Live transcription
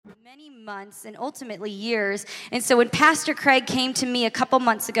many months and ultimately years. And so when Pastor Craig came to me a couple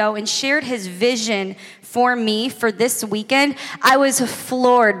months ago and shared his vision for me for this weekend, I was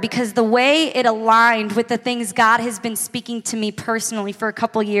floored because the way it aligned with the things God has been speaking to me personally for a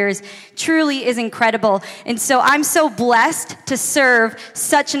couple years truly is incredible. And so I'm so blessed to serve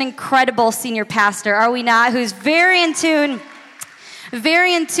such an incredible senior pastor, are we not? Who's very in tune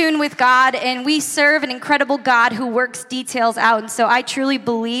with God, and we serve an incredible God who works details out. And so I truly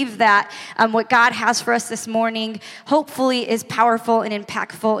believe that what God has for us this morning hopefully is powerful and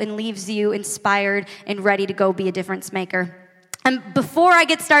impactful and leaves you inspired and ready to go be a difference maker. And before I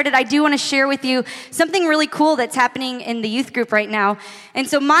get started, I do want to share with you something really cool that's happening in the youth group right now. And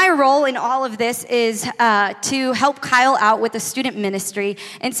so my role in all of this is to help Kyle out with the student ministry.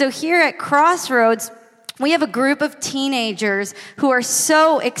 And so here at Crossroads, we have a group of teenagers who are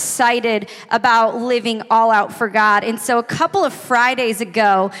so excited about living all out for God. And so a couple of Fridays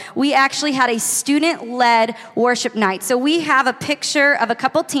ago, we actually had a student-led worship night. So we have a picture of a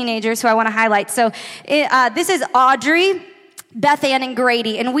couple teenagers who I want to highlight. So this is Audrey, Beth Ann, and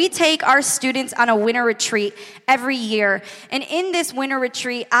Grady, and we take our students on a winter retreat every year. And in this winter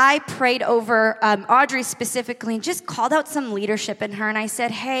retreat, I prayed over Audrey specifically and just called out some leadership in her. And I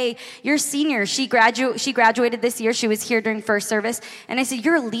said, hey, you're a senior. She graduated this year. She was here during first service. And I said,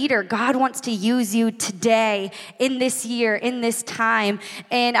 you're a leader. God wants to use you today, in this year, in this time.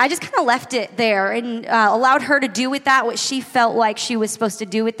 And I just kind of left it there and allowed her to do with that what she felt like she was supposed to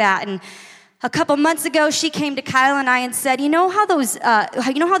do with that. And a couple months ago, she came to Kyle and I and said, you know how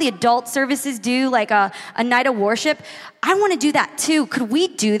the adult services do like a night of worship? I want to do that too. Could we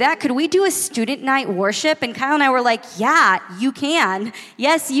do that? Could we do a student night worship? And Kyle and I were like, yeah, you can.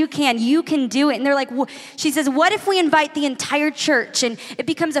 Yes, you can. You can do it. And they're like, she says, what if we invite the entire church and it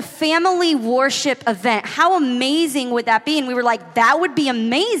becomes a family worship event? How amazing would that be? And we were like, that would be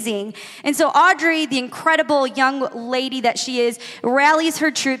amazing. And so Audrey, the incredible young lady that she is, rallies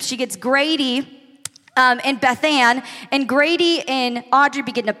her troops. She gets Grady and Beth Ann, and Grady and Audrey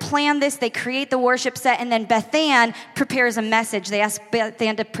begin to plan this. They create the worship set, and then Beth Ann prepares a message. They ask Beth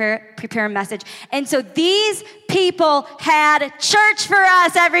Ann to prepare a message. And so these people had church for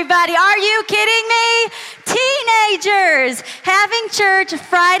us, everybody. Are you kidding me? Teenagers having church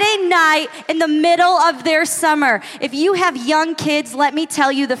Friday night in the middle of their summer. If you have young kids, let me tell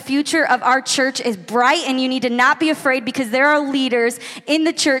you, the future of our church is bright, and you need to not be afraid because there are leaders in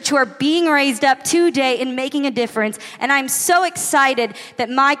the church who are being raised up today and making a difference. And I'm so excited that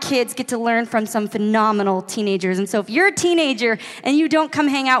my kids get to learn from some phenomenal teenagers. And so if you're a teenager and you don't come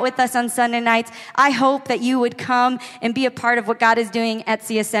hang out with us on Sunday nights, I hope that you would come and be a part of what God is doing at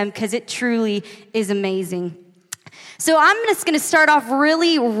CSM because it truly is amazing. So I'm just going to start off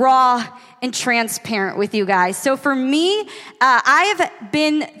really raw and transparent with you guys. So for me, I have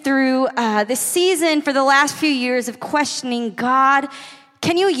been through this season for the last few years of questioning, God,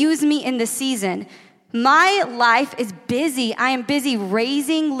 can you use me in this season? My life is busy. I am busy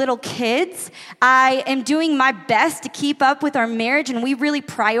raising little kids. I am doing my best to keep up with our marriage, and we really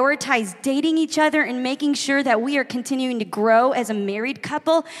prioritize dating each other and making sure that we are continuing to grow as a married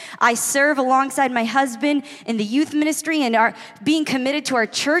couple. I serve alongside my husband in the youth ministry, and our being committed to our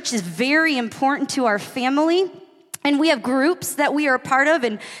church is very important to our family. And we have groups that we are a part of,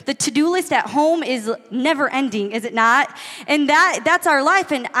 and the to-do list at home is never ending, is it not? And that's our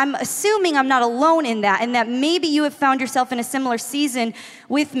life, and I'm assuming I'm not alone in that, and that maybe you have found yourself in a similar season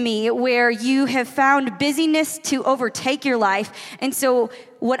with me where you have found busyness to overtake your life. And so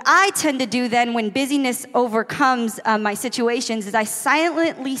what I tend to do then when busyness overcomes my situations is I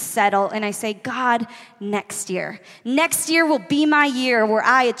silently settle and I say, God, next year. Next year will be my year where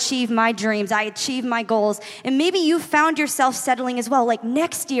I achieve my dreams, I achieve my goals. And maybe you found yourself settling as well, like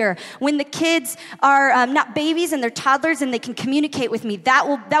next year when the kids are not babies and they're toddlers and they can communicate with me, that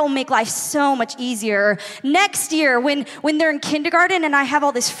will make life so much easier. Next year when they're in kindergarten and I have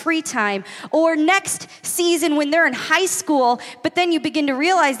all this free time. Or next season when they're in high school, but then you begin to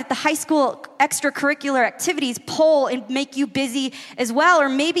realize that the high school extracurricular activities pull and make you busy as well. Or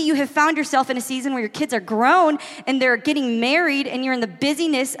maybe you have found yourself in a season where your kids are grown and they're getting married and you're in the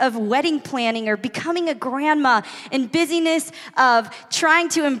busyness of wedding planning or becoming a grandma and busyness of trying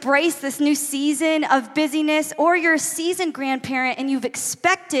to embrace this new season of busyness. Or you're a seasoned grandparent and you've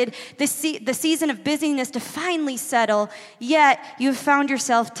expected the season of busyness to finally settle, yet you've found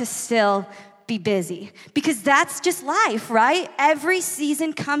yourself to still be busy, because that's just life, right? Every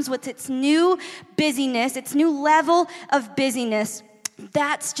season comes with its new busyness, its new level of busyness.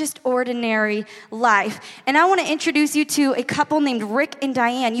 That's just ordinary life. And I want to introduce you to a couple named Rick and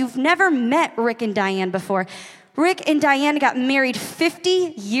Diane. You've never met Rick and Diane before. Rick and Diane got married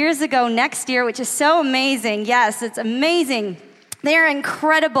 50 years ago next year, which is so amazing. Yes, it's amazing. They're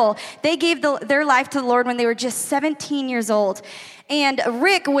incredible. They gave their life to the Lord when they were just 17 years old. And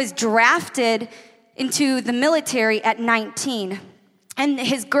Rick was drafted into the military at 19. And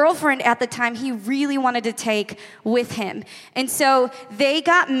his girlfriend at the time, he really wanted to take with him. And so they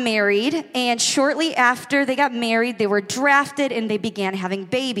got married, and shortly after they got married, they were drafted and they began having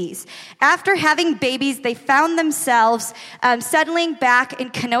babies. After having babies, they found themselves settling back in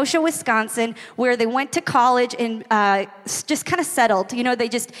Kenosha, Wisconsin, where they went to college and just kind of settled. You know,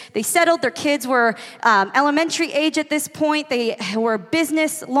 they settled. Their kids were elementary age at this point. They were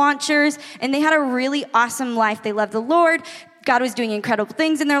business launchers, and they had a really awesome life. They loved the Lord. God was doing incredible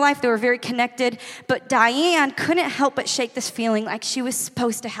things in their life. They were very connected. But Diane couldn't help but shake this feeling like she was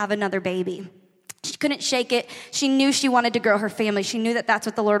supposed to have another baby. She couldn't shake it. She knew she wanted to grow her family. She knew that that's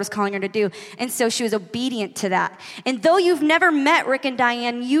what the Lord was calling her to do. And so she was obedient to that. And though you've never met Rick and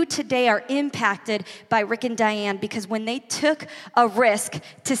Diane, you today are impacted by Rick and Diane, because when they took a risk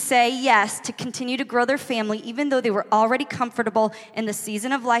to say yes, to continue to grow their family, even though they were already comfortable in the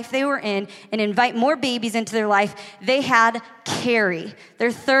season of life they were in, and invite more babies into their life, they had Carrie,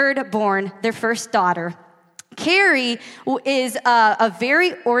 their third born, their first daughter. Carrie is a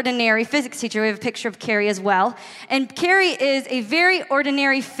very ordinary physics teacher. We have a picture of Carrie as well. And Carrie is a very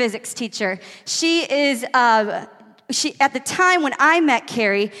ordinary physics teacher. She at the time when I met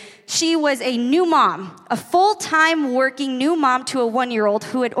Carrie, she was a new mom, a full-time working new mom to a 1-year-old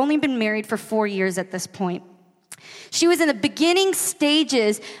who had only been married for 4 years at this point. She was in the beginning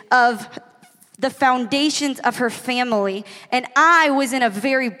stages of the foundations of her family, and I was in a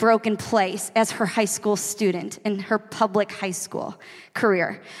very broken place as her high school student in her public high school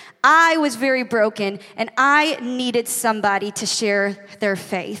career. I was very broken, and I needed somebody to share their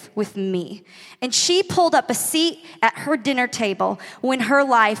faith with me. And she pulled up a seat at her dinner table when her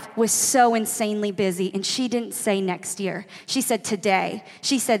life was so insanely busy, and she didn't say next year. She said today.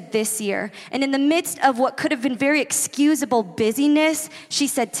 She said this year. And in the midst of what could have been very excusable busyness, she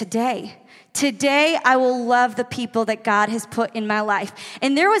said today. Today, I will love the people that God has put in my life.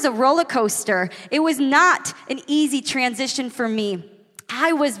 And there was a roller coaster. It was not an easy transition for me.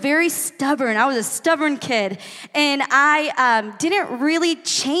 I was very stubborn. I was a stubborn kid. And I didn't really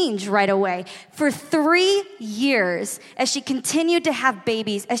change right away. For 3 years, as she continued to have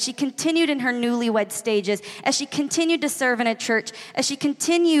babies, as she continued in her newlywed stages, as she continued to serve in a church, as she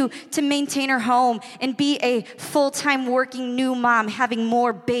continued to maintain her home and be a full-time working new mom, having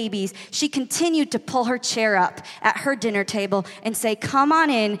more babies, she continued to pull her chair up at her dinner table and say, "Come on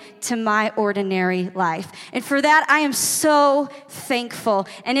in to my ordinary life." And for that, I am so thankful.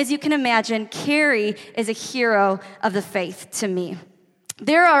 And as you can imagine, Carrie is a hero of the faith to me.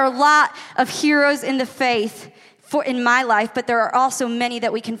 There are a lot of heroes in the faith in my life, but there are also many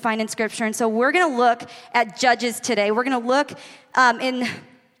that we can find in Scripture. And so we're going to look at Judges today. We're going to look in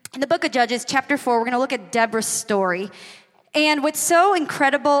the book of Judges, chapter 4, we're going to look at Deborah's story. And what's so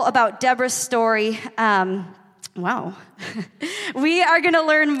incredible about Deborah's story, wow. We are going to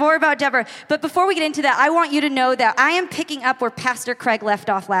learn more about Deborah. But before we get into that, I want you to know that I am picking up where Pastor Craig left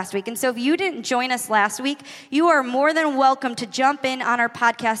off last week. And so if you didn't join us last week, you are more than welcome to jump in on our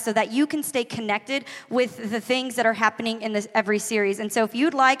podcast so that you can stay connected with the things that are happening in this every series. And so if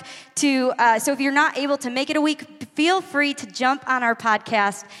you'd like to, so if you're not able to make it a week, feel free to jump on our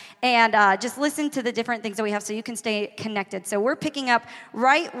podcast and just listen to the different things that we have so you can stay connected. So we're picking up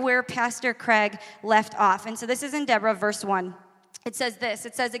right where Pastor Craig left off. And so this is in Deborah, verse 1. It says this.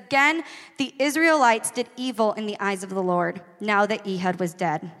 It says, "Again, the Israelites did evil in the eyes of the Lord, now that Ehud was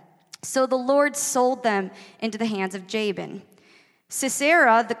dead. So the Lord sold them into the hands of Jabin.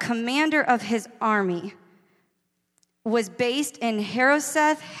 Sisera, the commander of his army, was based in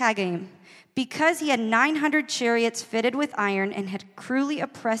Harosheth Haggim. Because he had 900 chariots fitted with iron and had cruelly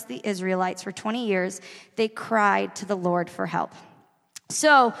oppressed the Israelites for 20 years, they cried to the Lord for help."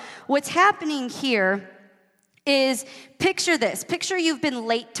 So what's happening here is, picture this. Picture you've been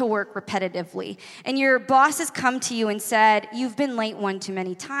late to work repetitively, and your boss has come to you and said, "You've been late one too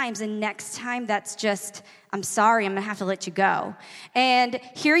many times, and next time that's just, I'm sorry, I'm going to have to let you go." And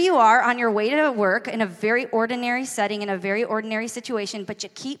here you are on your way to work in a very ordinary setting, in a very ordinary situation, but you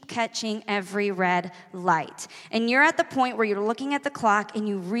keep catching every red light. And you're at the point where you're looking at the clock and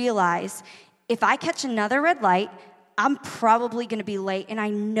you realize, if I catch another red light, I'm probably going to be late, and I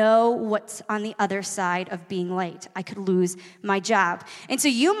know what's on the other side of being late. I could lose my job. And so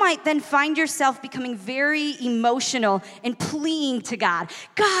you might then find yourself becoming very emotional and pleading to God.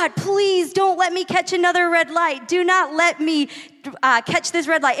 "God, please don't let me catch another red light. Do not let me catch this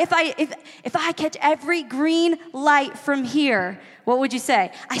red light, if I catch every green light from here, what would you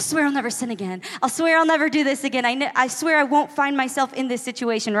say? I swear I'll never sin again. I'll swear I'll never do this again. I swear I won't find myself in this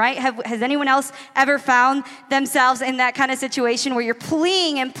situation, right? Has anyone else ever found themselves in that kind of situation where you're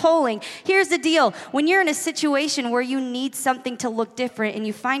pleading and pulling? Here's the deal. When you're in a situation where you need something to look different and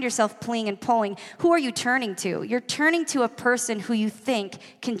you find yourself pleading and pulling, who are you turning to? You're turning to a person who you think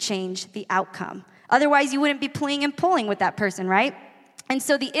can change the outcome. Otherwise, you wouldn't be pleading and pulling with that person, right? And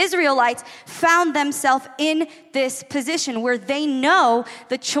so the Israelites found themselves in this position where they know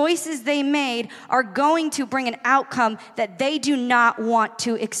the choices they made are going to bring an outcome that they do not want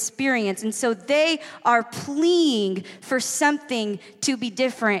to experience. And so they are pleading for something to be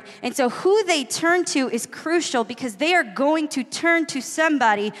different. And so who they turn to is crucial because they are going to turn to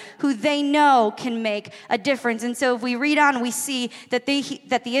somebody who they know can make a difference. And so if we read on, we see that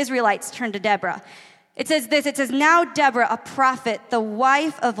the Israelites turn to Deborah. It says this, it says, now Deborah, a prophet, the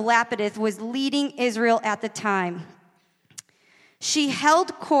wife of Lapideth, was leading Israel at the time. She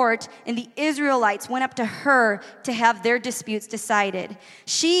held court, and the Israelites went up to her to have their disputes decided.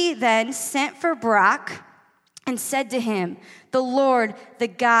 She then sent for Barak and said to him, the Lord, the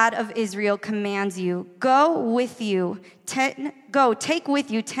God of Israel, commands you, take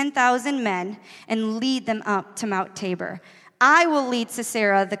with you 10,000 men and lead them up to Mount Tabor. I will lead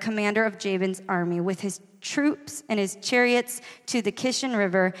Sisera, the commander of Jabin's army, with his troops and his chariots to the Kishon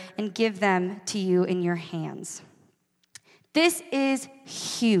River and give them to you in your hands. This is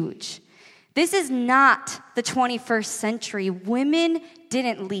huge. This is not the 21st century. Women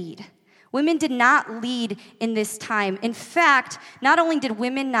didn't lead. Women did not lead in this time. In fact, not only did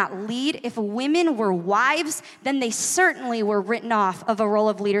women not lead, if women were wives, then they certainly were written off of a role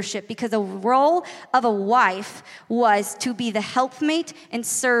of leadership because the role of a wife was to be the helpmate and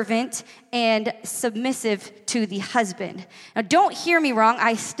servant and submissive to the husband. Now, don't hear me wrong.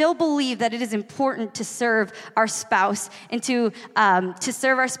 I still believe that it is important to serve our spouse and to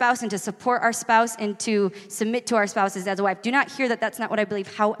serve our spouse and to support our spouse and to submit to our spouses as a wife. Do not hear that that's not what I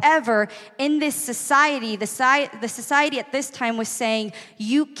believe. However, in this society, the society at this time was saying,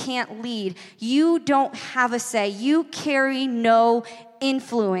 you can't lead. You don't have a say. You carry no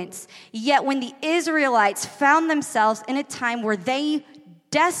influence. Yet when the Israelites found themselves in a time where they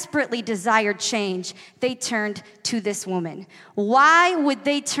desperately desired change, they turned to this woman. Why would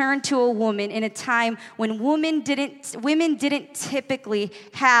they turn to a woman in a time when women didn't typically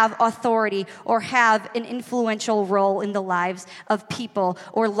have authority or have an influential role in the lives of people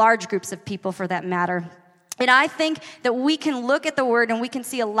or large groups of people for that matter? And I think that we can look at the word and we can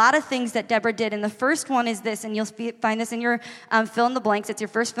see a lot of things that Deborah did. And the first one is this, and you'll find this in your fill in the blanks. It's your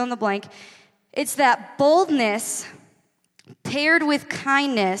first fill in the blank. It's that boldness paired with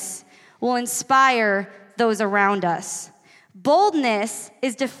kindness will inspire those around us. Boldness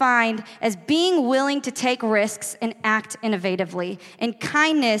is defined as being willing to take risks and act innovatively. And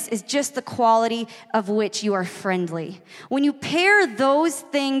kindness is just the quality of which you are friendly. When you pair those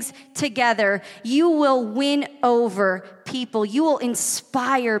things together, you will win over people. You will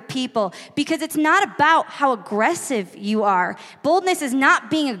inspire people because it's not about how aggressive you are. Boldness is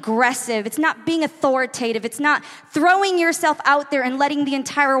not being aggressive. It's not being authoritative. It's not throwing yourself out there and letting the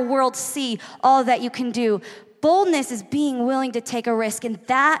entire world see all that you can do. Boldness is being willing to take a risk, and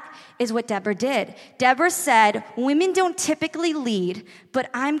that is what Deborah did. Deborah said, women don't typically lead, but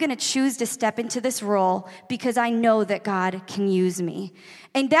I'm going to choose to step into this role because I know that God can use me.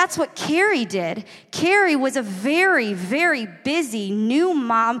 And that's what Carrie did. Carrie was a very, very busy new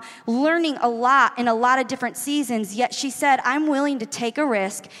mom, learning a lot in a lot of different seasons, yet she said, I'm willing to take a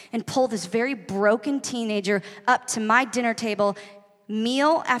risk and pull this very broken teenager up to my dinner table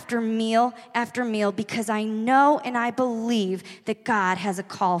meal after meal after meal because I know and I believe that God has a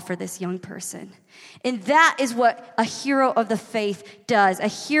call for this young person. And that is what a hero of the faith does. A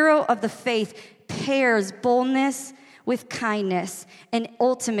hero of the faith pairs boldness with kindness, and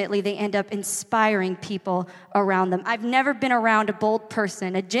ultimately they end up inspiring people around them. I've never been around a bold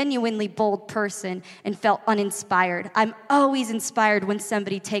person, a genuinely bold person, and felt uninspired. I'm always inspired when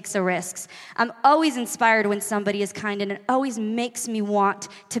somebody takes a risk. I'm always inspired when somebody is kind, and it always makes me want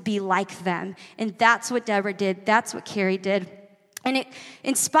to be like them. And that's what Deborah did. That's what Carrie did. And it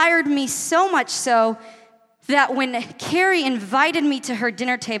inspired me so much so that when Carrie invited me to her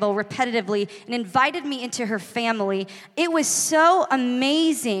dinner table repetitively and invited me into her family, it was so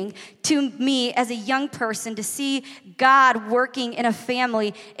amazing to me as a young person to see God working in a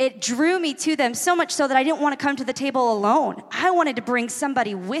family. It drew me to them so much so that I didn't want to come to the table alone. I wanted to bring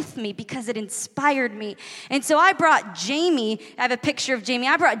somebody with me because it inspired me. And so I brought Jamie. I have a picture of Jamie.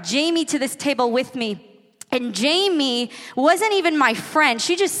 I brought Jamie to this table with me. And Jamie wasn't even my friend.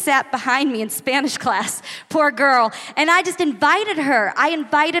 She just sat behind me in Spanish class, poor girl. And I just invited her. I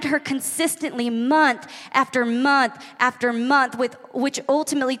invited her consistently month after month after month, which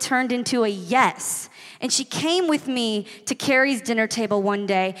ultimately turned into a yes. And she came with me to Carrie's dinner table one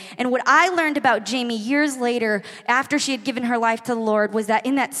day. And what I learned about Jamie years later, after she had given her life to the Lord, was that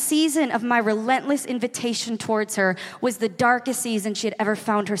in that season of my relentless invitation towards her was the darkest season she had ever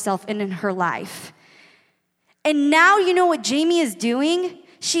found herself in her life. And now you know what Jamie is doing?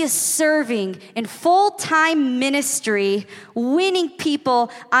 She is serving in full-time ministry, winning people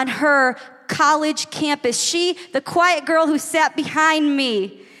on her college campus. She, the quiet girl who sat behind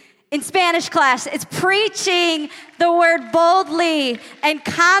me in Spanish class, is preaching the word boldly and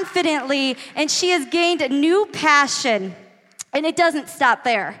confidently, and she has gained a new passion. And it doesn't stop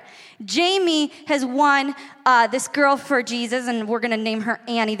there. Jamie has won this girl for Jesus, and we're going to name her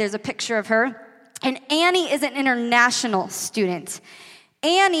Annie. There's a picture of her. And Annie is an international student.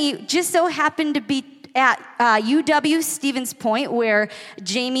 Annie just so happened to be at UW Stevens Point, where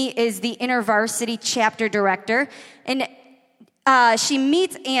Jamie is the InterVarsity chapter director. And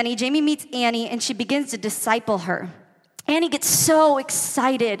Jamie meets Annie, and she begins to disciple her. Annie gets so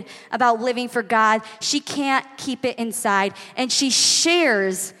excited about living for God, she can't keep it inside. And she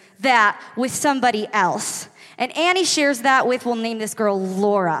shares that with somebody else. And Annie shares that with, we'll name this girl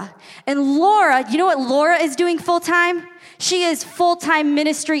Laura. And Laura, you know what Laura is doing full-time? She is full-time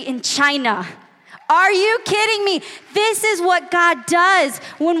ministry in China. Are you kidding me? This is what God does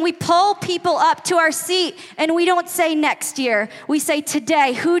when we pull people up to our seat and we don't say next year. We say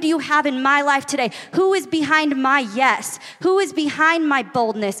today, who do you have in my life today? Who is behind my yes? Who is behind my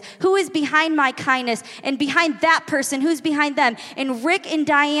boldness? Who is behind my kindness? And behind that person, who's behind them? And Rick and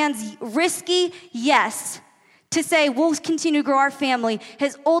Diane's risky yes to say we'll continue to grow our family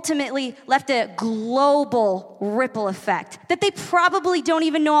has ultimately left a global ripple effect that they probably don't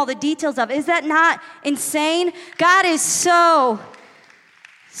even know all the details of. Is that not insane? God is so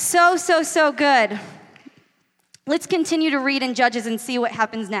good. Let's continue to read in Judges and see what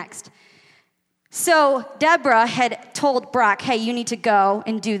happens next. So Deborah had told Barak, hey, you need to go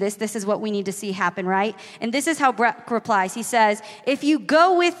and do this. This is what we need to see happen, right? And this is how Barak replies. He says, if you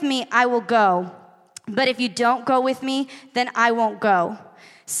go with me, I will go. But if you don't go with me, then I won't go.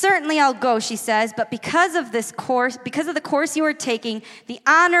 Certainly I'll go, she says, but because of the course you are taking, the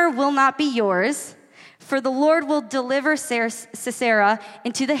honor will not be yours, for the Lord will deliver Sisera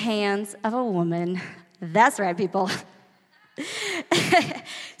into the hands of a woman. That's right, people.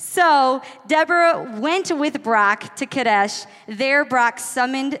 So Deborah went with Barak to Kadesh. There Barak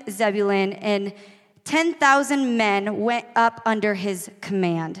summoned Zebulun, and 10,000 men went up under his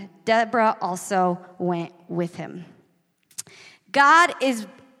command. Deborah also went with him. God is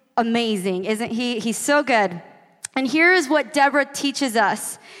amazing, isn't he? He's so good. And here is what Deborah teaches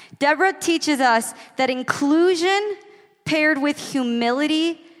us. Deborah teaches us that inclusion paired with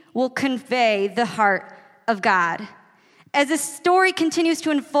humility will convey the heart of God. As the story continues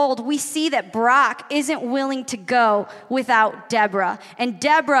to unfold, we see that Barak isn't willing to go without Deborah. And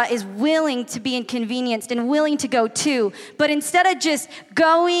Deborah is willing to be inconvenienced and willing to go too. But instead of just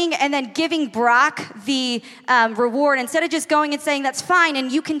going and then giving Barak the reward, instead of just going and saying, that's fine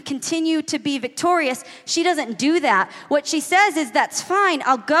and you can continue to be victorious, she doesn't do that. What she says is, that's fine,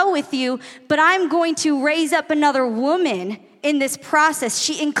 I'll go with you, but I'm going to raise up another woman in this process.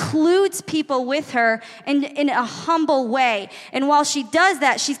 She includes people with her in a humble way. And while she does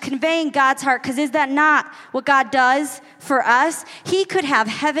that, she's conveying God's heart, because is that not what God does for us? He could have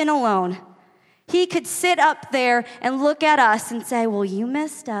heaven alone. He could sit up there and look at us and say, well, you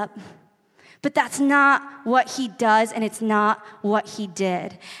messed up. But that's not what he does, and it's not what he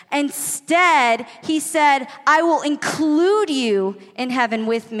did. Instead, he said, I will include you in heaven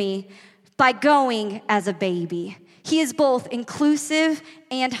with me by going as a baby. He is both inclusive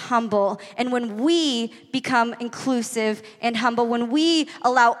and humble. And when we become inclusive and humble, when we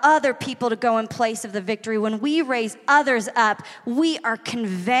allow other people to go in place of the victory, when we raise others up, we are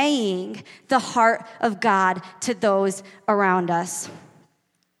conveying the heart of God to those around us.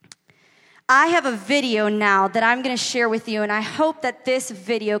 I have a video now that I'm going to share with you, and I hope that this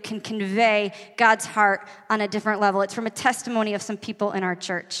video can convey God's heart on a different level. It's from a testimony of some people in our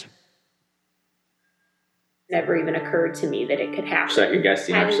church. Never even occurred to me that it could happen. Second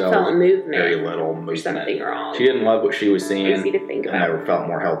guessing herself. Felt movement, very little movement. Or something wrong. She didn't love what she was seeing. Easy to think and about. never felt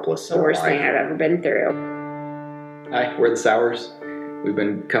more helpless. The worst thing I've ever been through. Hi, we're the Sours. We've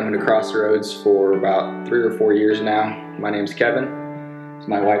been coming to Crossroads for about 3 or 4 years now. My name's Kevin. It's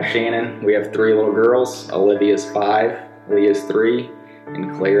my wife Shannon. We have 3 little girls. Olivia's 5, Leah's 3,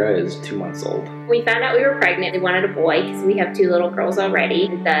 and Clara is 2 months old. We found out we were pregnant. We wanted a boy because we have 2 little girls already.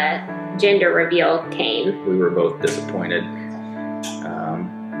 The gender reveal came. We were both disappointed.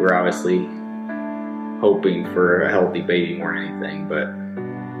 We were obviously hoping for a healthy baby more than anything, but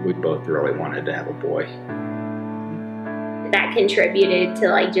we both really wanted to have a boy. That contributed to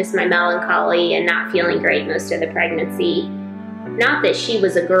like just my melancholy and not feeling great most of the pregnancy. Not that she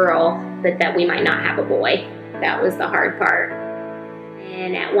was a girl, but that we might not have a boy. That was the hard part.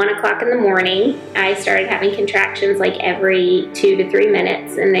 And at 1 o'clock in the morning, I started having contractions like every 2 to 3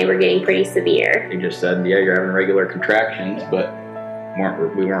 minutes, and they were getting pretty severe. They just said, yeah, you're having regular contractions, but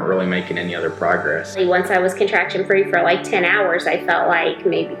we weren't really making any other progress. Once I was contraction free for like 10 hours, I felt like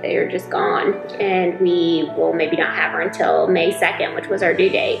maybe they were just gone. And we will maybe not have her until May 2nd, which was our due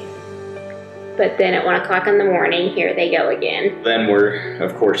date. But then at 1 o'clock in the morning, here they go again. Then we're,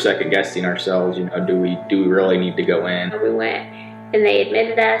 of course, second guessing ourselves. Do we really need to go in? We went and they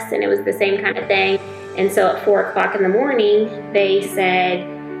admitted us, and it was the same kind of thing. And so at 4 o'clock in the morning, they said,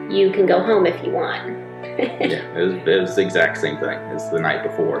 you can go home if you want. Yeah, it was the exact same thing as the night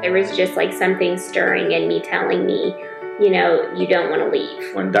before. There was just like something stirring in me telling me, you don't want to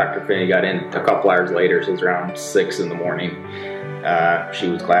leave. When Dr. Finney got in a couple hours later, so it was around 6 in the morning, she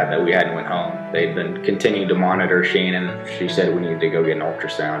was glad that we hadn't went home. They'd been continuing to monitor Shannon. She said we needed to go get an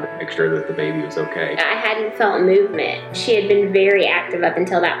ultrasound to make sure that the baby was okay. I hadn't felt movement. She had been very active up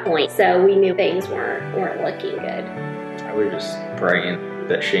until that point, so we knew things weren't looking good. I was just praying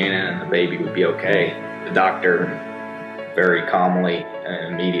that Shannon and the baby would be okay. The doctor very calmly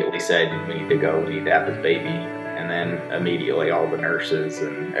and immediately said, we need to go, we need to have this baby. And then immediately all the nurses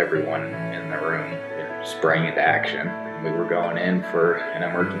and everyone in the room sprang into action. We were going in for an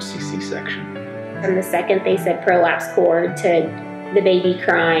emergency C-section. From the second they said prolapse cord to the baby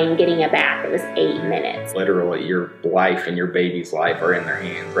crying, getting a bath, it was 8 minutes. Literally, your life and your baby's life are in their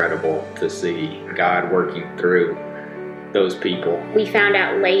hands. Incredible to see God working through those people. We found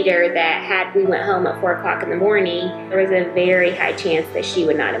out later that had we went home at 4 o'clock in the morning, there was a very high chance that she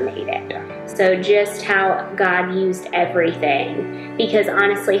would not have made it. Yeah. So just how God used everything. Because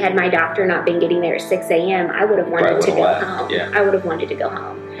honestly, had my doctor not been getting there at 6 a.m., I would have wanted to go home. Yeah. I would have wanted to go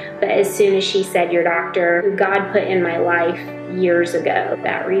home. But as soon as she said, your doctor, who God put in my life years ago,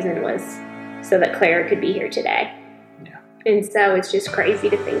 that reason was so that Clara could be here today. Yeah. And so it's just crazy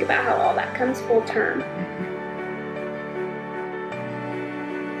to think about how all that comes full term.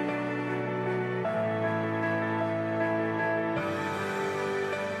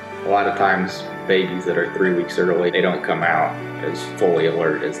 A lot of times, babies that are 3 weeks early, they don't come out as fully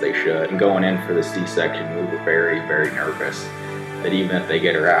alert as they should. And going in for the C-section, we were very, very nervous that even if they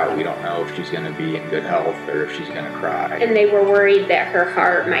get her out, we don't know if she's going to be in good health or if she's going to cry. And they were worried that her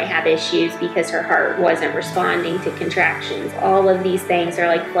heart might have issues because her heart wasn't responding to contractions. All of these things are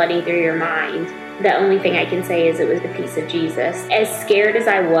like flooding through your mind. The only thing I can say is it was the peace of Jesus. As scared as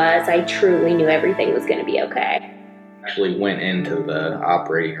I was, I truly knew everything was going to be okay. Actually went into the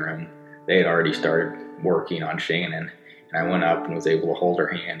operating room. They had already started working on Shannon, and I went up and was able to hold her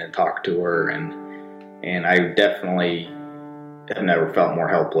hand and talk to her, and I definitely have never felt more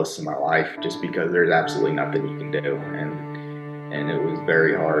helpless in my life, just because there's absolutely nothing you can do, and it was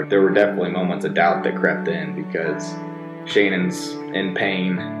very hard. There were definitely moments of doubt that crept in because Shannon's in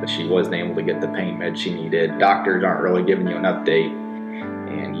pain, but she wasn't able to get the pain med she needed. Doctors aren't really giving you an update,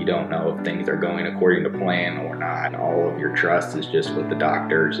 and you don't know if things are going according to plan or not. All of your trust is just with the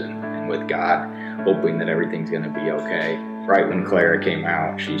doctors and with God, hoping that everything's going to be okay. Right when Clara came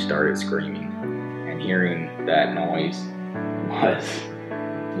out, she started screaming, and hearing that noise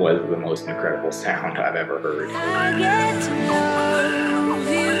was the most incredible sound I've ever heard. I get to know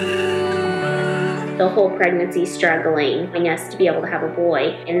you. The whole pregnancy struggling, wanting us to be able to have a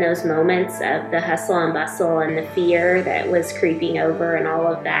boy. In those moments of the hustle and bustle and the fear that was creeping over and all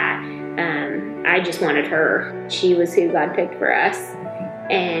of that, I just wanted her. She was who God picked for us.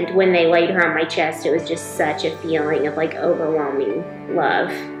 And when they laid her on my chest, it was just such a feeling of like overwhelming love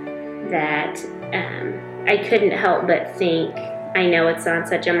that I couldn't help but think, I know it's on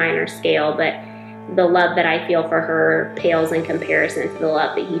such a minor scale, but the love that I feel for her pales in comparison to the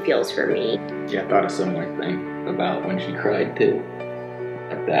love that he feels for me. Yeah, I thought a similar thing about when she cried too.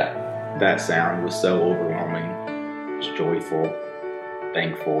 Like that sound was so overwhelming. Just joyful,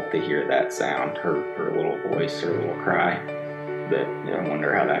 thankful to hear that sound, her little voice, her little cry. But I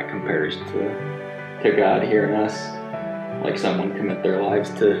wonder how that compares to God hearing us, like someone commit their lives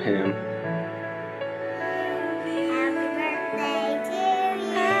to Him.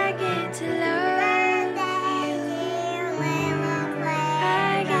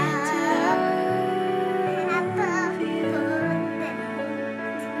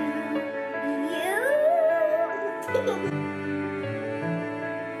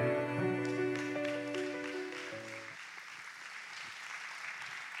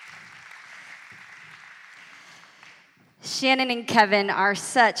 Shannon and Kevin are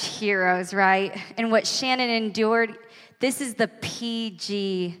such heroes, right? And what Shannon endured, this is the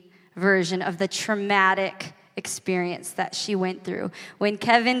PG version of the traumatic experience that she went through. When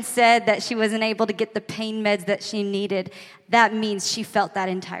Kevin said that she wasn't able to get the pain meds that she needed, that means she felt that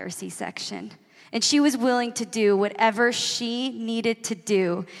entire C-section. And she was willing to do whatever she needed to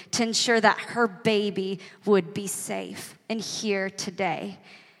do to ensure that her baby would be safe and here today.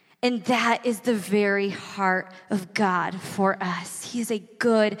 And that is the very heart of God for us. He is a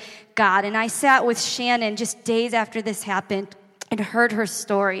good God. And I sat with Shannon just days after this happened and heard her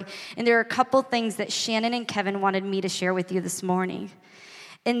story. And there are a couple things that Shannon and Kevin wanted me to share with you this morning.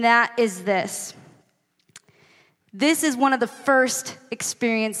 And that is this. This is one of the first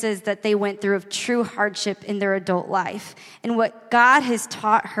experiences that they went through of true hardship in their adult life. And what God has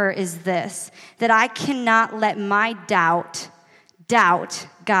taught her is this, that I cannot let my doubt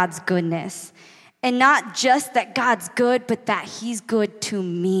God's goodness. And not just that God's good, but that he's good to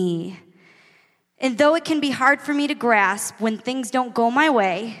me. And though it can be hard for me to grasp when things don't go my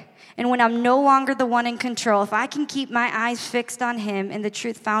way, and when I'm no longer the one in control, if I can keep my eyes fixed on him and the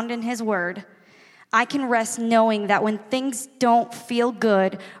truth found in his word, I can rest knowing that when things don't feel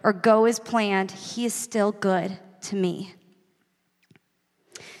good or go as planned, he is still good to me.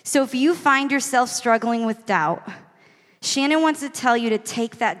 So if you find yourself struggling with doubt, Shannon wants to tell you to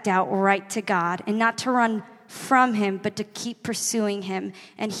take that doubt right to God and not to run from him, but to keep pursuing him,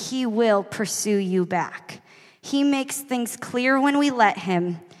 and he will pursue you back. He makes things clear when we let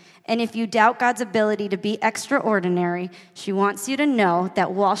him, and if you doubt God's ability to be extraordinary, she wants you to know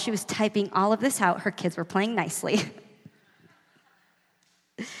that while she was typing all of this out, her kids were playing nicely.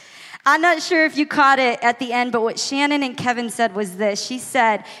 I'm not sure if you caught it at the end, but what Shannon and Kevin said was this. She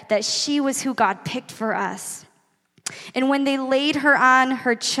said that she was who God picked for us. And when they laid her on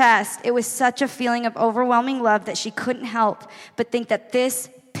her chest, it was such a feeling of overwhelming love that she couldn't help but think that this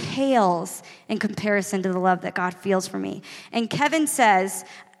pales in comparison to the love that God feels for me. And Kevin says,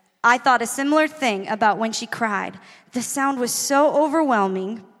 I thought a similar thing about when she cried. The sound was so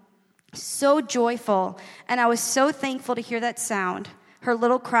overwhelming, so joyful, and I was so thankful to hear that sound, her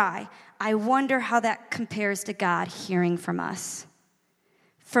little cry. I wonder how that compares to God hearing from us,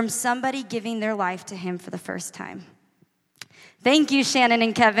 from somebody giving their life to him for the first time. Thank you, Shannon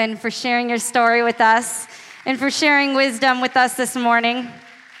and Kevin, for sharing your story with us and for sharing wisdom with us this morning.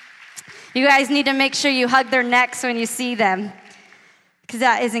 You guys need to make sure you hug their necks when you see them, because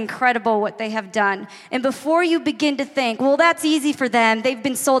that is incredible what they have done. And before you begin to think, well, that's easy for them. They've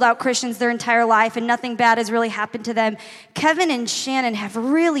been sold out Christians their entire life and nothing bad has really happened to them. Kevin and Shannon have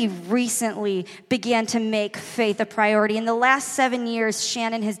really recently began to make faith a priority. In the last 7 years,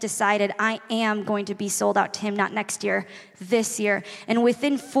 Shannon has decided, I am going to be sold out to him, not next year, this year. And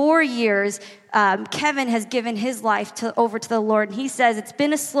within 4 years, Kevin has given his life over to the Lord. And he says it's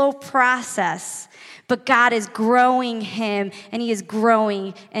been a slow process, but God is growing him, and he is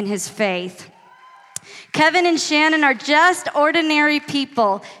growing in his faith. Kevin and Shannon are just ordinary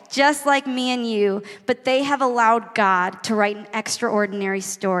people, just like me and you, but they have allowed God to write an extraordinary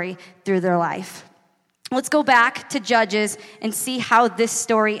story through their life. Let's go back to Judges and see how this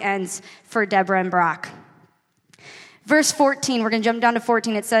story ends for Deborah and Barak. Verse 14, we're going to jump down to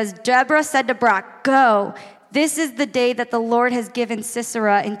 14. It says, Deborah said to Barak, go, this is the day that the Lord has given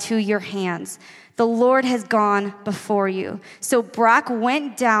Sisera into your hands. The Lord has gone before you. So Barak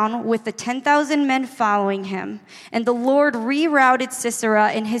went down with the 10,000 men following him, and the Lord rerouted Sisera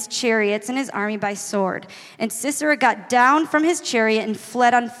and his chariots and his army by sword. And Sisera got down from his chariot and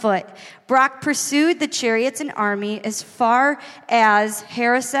fled on foot. Barak pursued the chariots and army as far as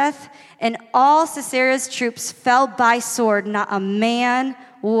Hareseth, and all Sisera's troops fell by sword. Not a man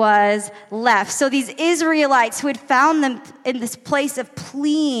was left. So these Israelites who had found them in this place of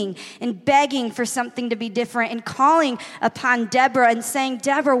pleading and begging for something to be different and calling upon Deborah and saying,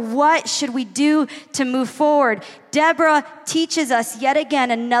 Deborah, what should we do to move forward? Deborah teaches us yet again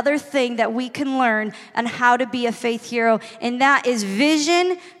another thing that we can learn on how to be a faith hero, and that is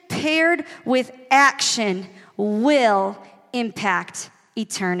vision paired with action will impact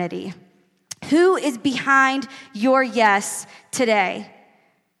eternity. Who is behind your yes today?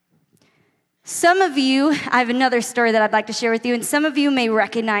 Some of you, I have another story that I'd like to share with you, and some of you may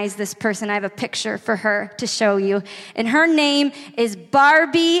recognize this person. I have a picture for her to show you, and her name is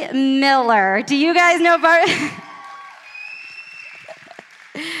Barbie Miller. Do you guys know Barbie?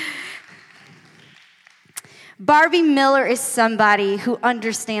 Barbie Miller is somebody who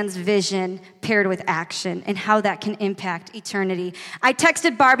understands vision paired with action and how that can impact eternity. I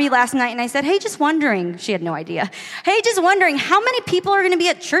texted Barbie last night and I said, hey, just wondering, she had no idea. Hey, just wondering, how many people are going to be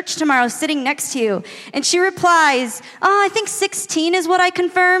at church tomorrow sitting next to you? And she replies, I think 16 is what I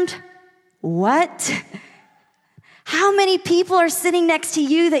confirmed. What? How many people are sitting next to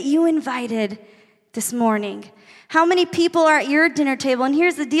you that you invited this morning? How many people are at your dinner table? And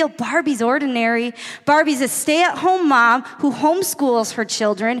here's the deal, Barbie's ordinary. Barbie's a stay-at-home mom who homeschools her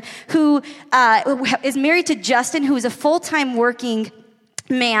children, who is married to Justin, who is a full-time working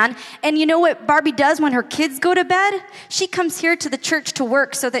man. And you know what Barbie does when her kids go to bed? She comes here to the church to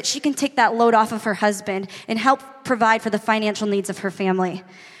work so that she can take that load off of her husband and help provide for the financial needs of her family.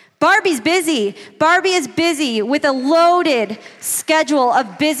 Barbie's busy. Barbie is busy with a loaded schedule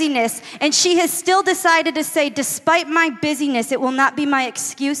of busyness, and she has still decided to say, despite my busyness, it will not be my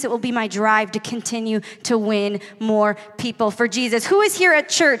excuse, it will be my drive to continue to win more people for Jesus. Who is here at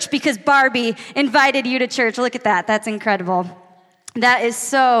church because Barbie invited you to church? Look at that. That's incredible. That is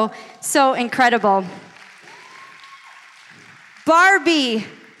so, so incredible. Barbie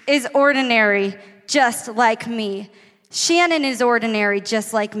is ordinary, just like me. Shannon is ordinary,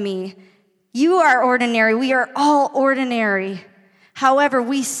 just like me. You are ordinary. We are all ordinary. However,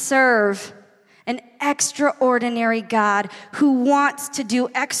 we serve an extraordinary God who wants to do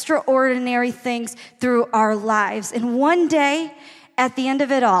extraordinary things through our lives. And one day, at the end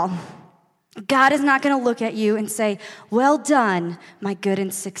of it all, God is not going to look at you and say, well done, my good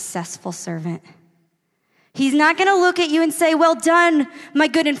and successful servant. He's not going to look at you and say, well done, my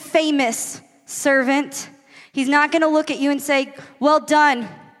good and famous servant. He's not going to look at you and say, well done,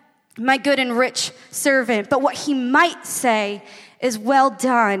 my good and rich servant. But what he might say is, well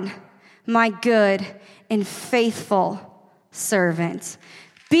done, my good and faithful servant.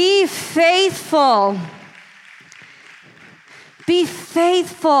 Be faithful. Be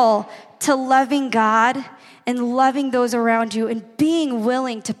faithful to loving God and loving those around you and being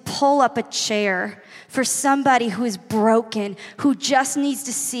willing to pull up a chair for somebody who is broken, who just needs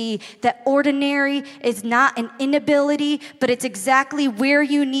to see that ordinary is not an inability, but it's exactly where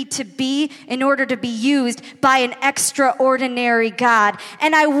you need to be in order to be used by an extraordinary God.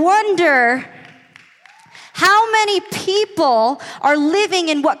 And I wonder how many people are living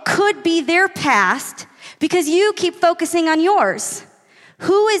in what could be their past because you keep focusing on yours.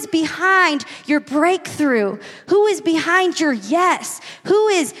 Who is behind your breakthrough? Who is behind your yes? Who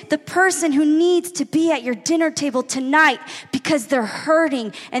is the person who needs to be at your dinner table tonight because they're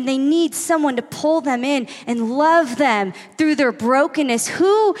hurting and they need someone to pull them in and love them through their brokenness?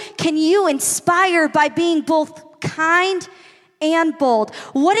 Who can you inspire by being both kind and bold?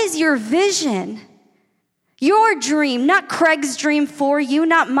 What is your vision? Your dream, not Craig's dream for you,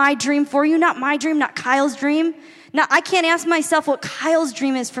 not my dream for you, not my dream, not Kyle's dream. Now, I can't ask myself what Kyle's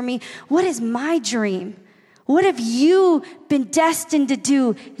dream is for me. What is my dream? What have you been destined to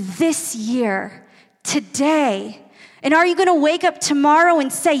do this year, today? And are you going to wake up tomorrow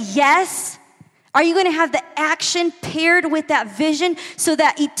and say yes? Are you going to have the action paired with that vision so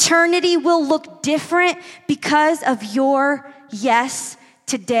that eternity will look different because of your yes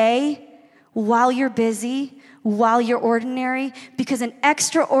today while you're busy? While you're ordinary, because an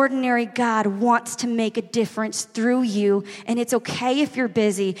extraordinary God wants to make a difference through you, and it's okay if you're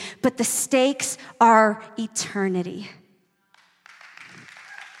busy, but the stakes are eternity.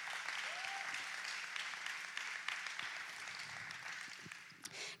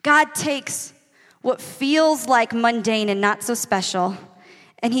 God takes what feels like mundane and not so special,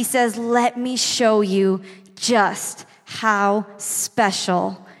 and he says, let me show you just how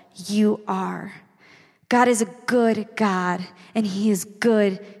special you are. God is a good God, and he is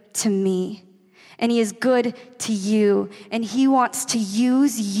good to me, and he is good to you, and he wants to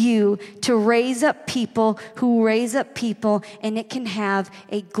use you to raise up people who raise up people, and it can have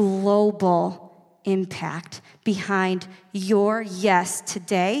a global impact behind your yes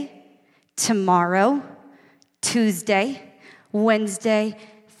today, tomorrow, Tuesday, Wednesday,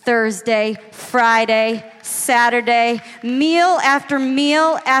 Thursday, Friday, Saturday, meal after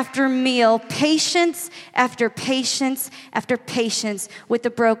meal after meal, patience after patience after patience with the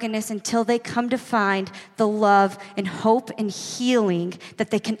brokenness until they come to find the love and hope and healing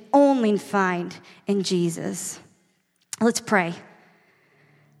that they can only find in Jesus. Let's pray.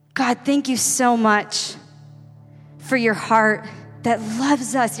 God, thank you so much for your heart that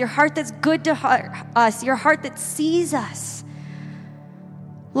loves us, your heart that's good to us, your heart that sees us.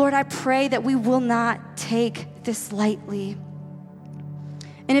 Lord, I pray that we will not take this lightly.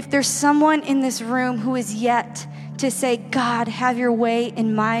 And if there's someone in this room who is yet to say, God, have your way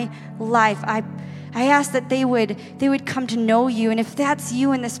in my life, I ask that they would come to know you. And if that's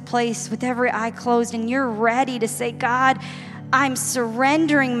you in this place with every eye closed and you're ready to say, God, I'm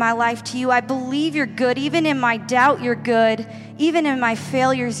surrendering my life to you. I believe you're good. Even in my doubt, you're good. Even in my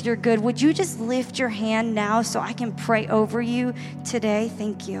failures, you're good. Would you just lift your hand now so I can pray over you today?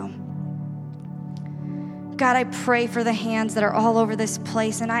 Thank you. God, I pray for the hands that are all over this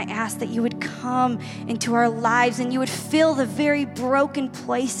place, and I ask that you would come into our lives and you would fill the very broken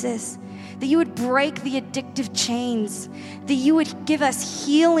places, that you would break the addictive chains, that you would give us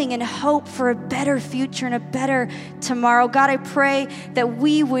healing and hope for a better future and a better tomorrow. God, I pray that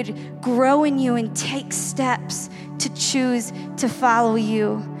we would grow in you and take steps to choose to follow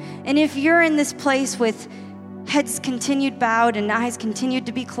you. And if you're in this place with heads continued bowed and eyes continued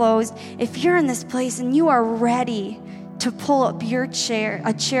to be closed, if you're in this place and you are ready to pull up a chair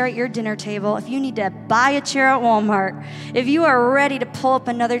at your dinner table, if you need to buy a chair at Walmart, if you are ready to pull up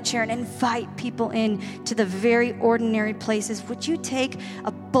another chair and invite people in to the very ordinary places, would you take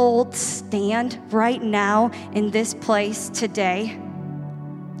a bold stand right now in this place today?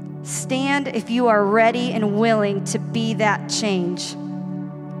 Stand if you are ready and willing to be that change.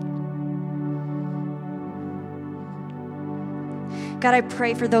 God, I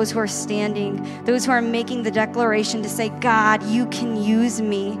pray for those who are standing, those who are making the declaration to say, God, you can use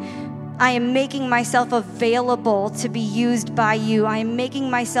me. I am making myself available to be used by you. I am making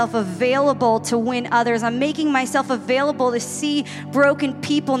myself available to win others. I'm making myself available to see broken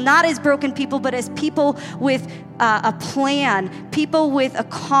people, not as broken people, but as people with a plan, people with a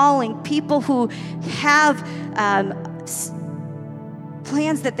calling, people who have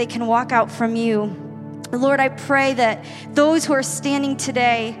plans that they can walk out from you. Lord, I pray that those who are standing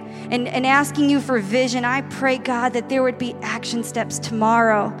today and asking you for vision, I pray, God, that there would be action steps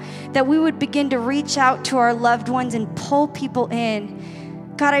tomorrow, that we would begin to reach out to our loved ones and pull people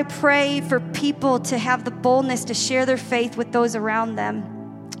in. God, I pray for people to have the boldness to share their faith with those around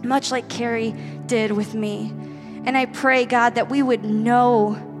them, much like Carrie did with me. And I pray, God, that we would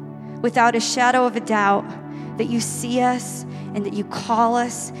know without a shadow of a doubt that you see us and that you call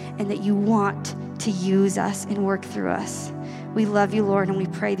us and that you want to use us and work through us. We love you, Lord, and we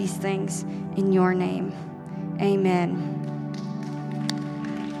pray these things in your name. Amen.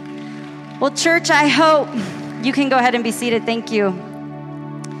 Well, church, I hope you can go ahead and be seated. Thank you.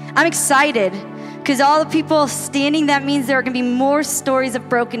 I'm excited because all the people standing, that means there are going to be more stories of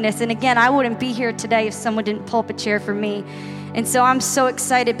brokenness. And again, I wouldn't be here today if someone didn't pull up a chair for me. And so I'm so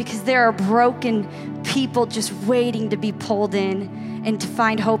excited because there are broken people just waiting to be pulled in and to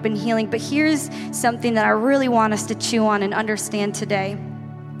find hope and healing. But here's something that I really want us to chew on and understand today,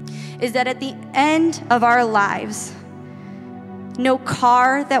 is that at the end of our lives, no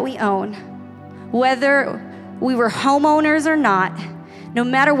car that we own, whether we were homeowners or not, no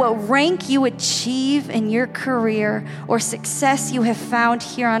matter what rank you achieve in your career or success you have found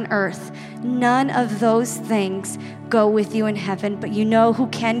here on earth, none of those things go with you in heaven. But you know who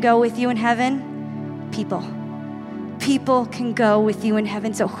can go with you in heaven? People. People can go with you in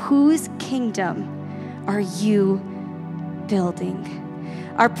heaven. So whose kingdom are you building?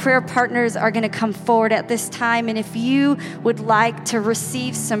 Our prayer partners are going to come forward at this time. And if you would like to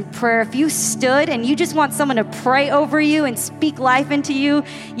receive some prayer, if you stood and you just want someone to pray over you and speak life into you,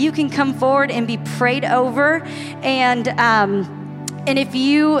 you can come forward and be prayed over. And if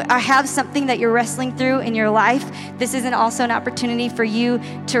you have something that you're wrestling through in your life, this is also an opportunity for you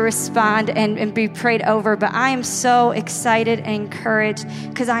to respond and be prayed over. But I am so excited and encouraged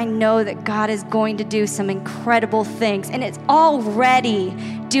because I know that God is going to do some incredible things. And it's already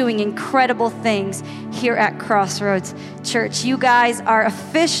doing incredible things here at Crossroads Church. You guys are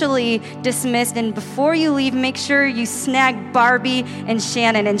officially dismissed. And before you leave, make sure you snag Barbie and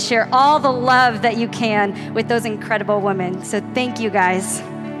Shannon and share all the love that you can with those incredible women. So thank you, guys.